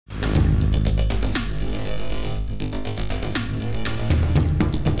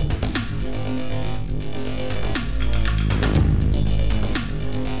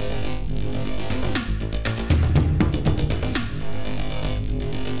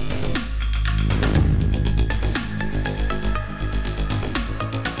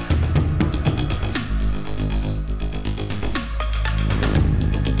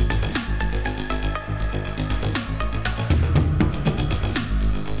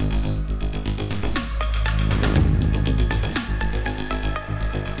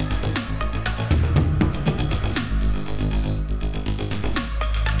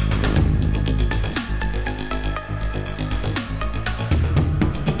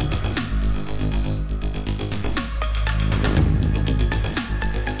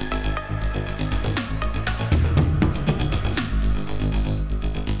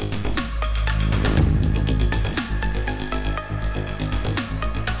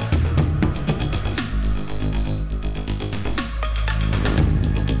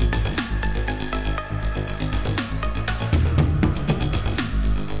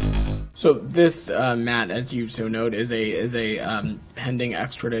So this, Matt, as you so note, is a pending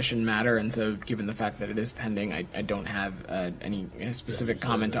extradition matter, and so given the fact that it is pending, I don't have any specific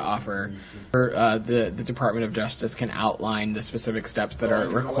comment to offer. The Department of Justice can outline the specific steps that are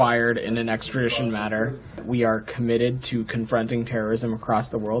required in an extradition matter. We are committed to confronting terrorism across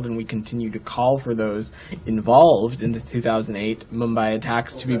the world, and we continue to call for those involved in the 2008 Mumbai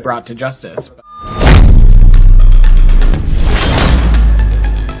attacks to be brought to justice.